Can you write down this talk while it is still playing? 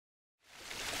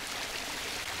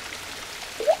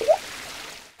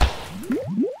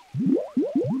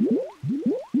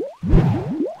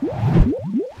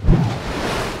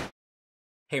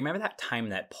Hey, remember that time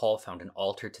that Paul found an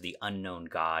altar to the unknown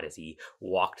God as he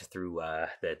walked through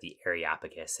the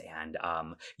Areopagus and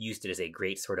used it as a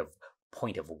great sort of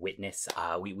point of witness?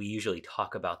 We usually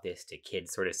talk about this to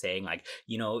kids, sort of saying like,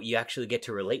 you actually get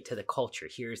to relate to the culture.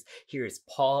 Here's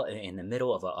Paul in the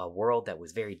middle of a world that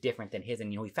was very different than his,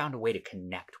 and he found a way to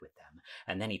connect with them.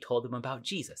 And then he told them about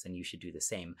Jesus, and you should do the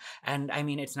same. And I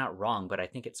mean, it's not wrong, but I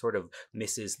think it sort of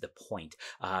misses the point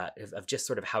of just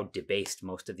sort of how debased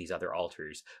most of these other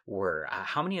altars were.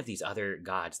 How many of these other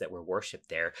gods that were worshipped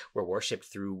there were worshipped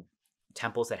through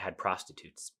temples that had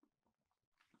prostitutes,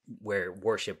 where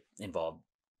worship involved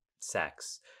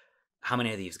sex? How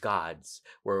many of these gods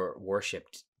were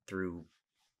worshipped through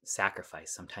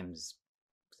sacrifice, sometimes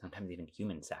even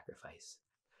human sacrifice?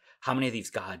 How many of these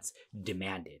gods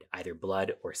demanded either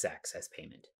blood or sex as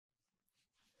payment?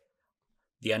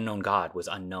 The unknown God was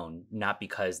unknown not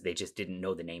because they just didn't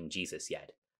know the name Jesus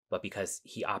yet, but because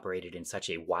he operated in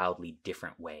such a wildly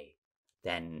different way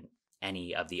than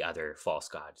any of the other false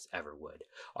gods ever would.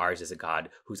 Ours is a God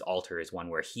whose altar is one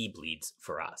where he bleeds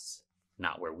for us,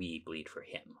 not where we bleed for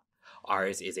him.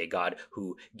 Ours is a God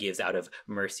who gives out of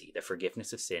mercy, the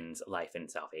forgiveness of sins, life,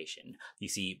 and salvation. You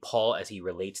see, Paul, as he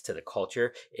relates to the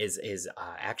culture, is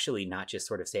actually not just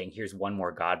sort of saying, here's one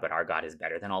more God, but our God is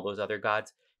better than all those other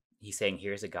gods. He's saying,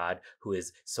 here's a God who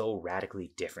is so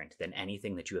radically different than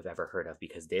anything that you have ever heard of,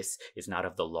 because this is not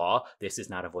of the law. This is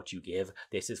not of what you give.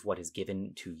 This is what is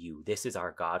given to you. This is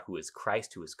our God, who is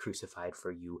Christ, who is crucified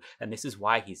for you. And this is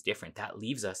why he's different. That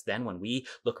leaves us then, when we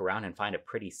look around and find a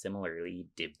pretty similarly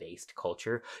debased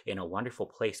culture, in a wonderful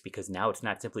place, because now it's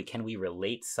not simply, can we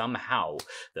relate somehow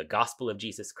the gospel of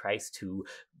Jesus Christ to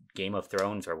Game of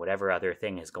Thrones or whatever other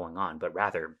thing is going on, but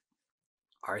rather,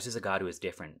 ours is a God who is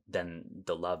different than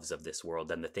the loves of this world,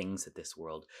 than the things that this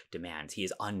world demands. He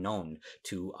is unknown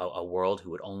to a world who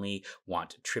would only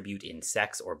want tribute in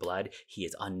sex or blood. He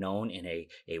is unknown in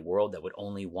a world that would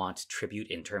only want tribute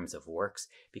in terms of works,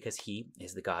 because he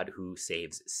is the God who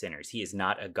saves sinners. He is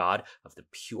not a God of the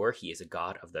pure. He is a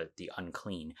God of the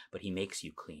unclean, but he makes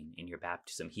you clean in your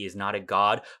baptism. He is not a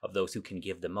God of those who can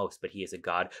give the most, but he is a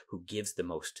God who gives the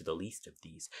most to the least of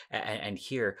these. And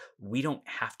here, we don't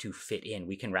have to fit in.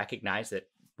 We can recognize that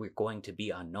we're going to be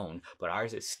unknown, but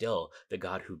ours is still the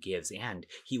God who gives, and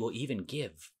he will even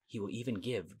give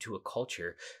to a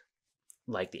culture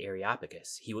like the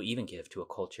Areopagus. He will even give to a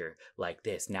culture like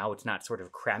this. Now it's not sort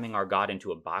of cramming our God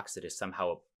into a box that is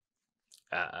somehow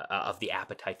of the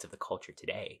appetites of the culture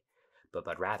today,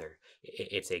 but rather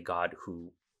it's a God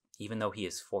who, even though he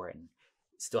is foreign,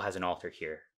 still has an altar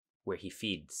here where he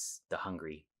feeds the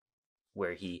hungry,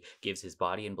 where he gives his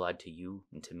body and blood to you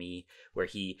and to me, where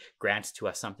he grants to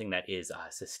us something that is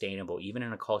sustainable, even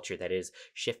in a culture that is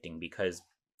shifting, because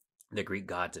the Greek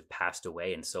gods have passed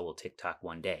away, and so will TikTok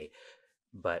one day.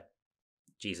 But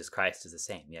Jesus Christ is the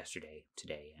same yesterday,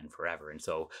 today, and forever. And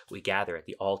so we gather at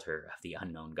the altar of the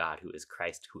unknown God, who is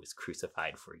Christ, who is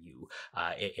crucified for you.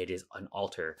 It is an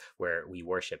altar where we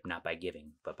worship not by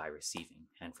giving, but by receiving.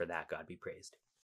 And for that, God be praised.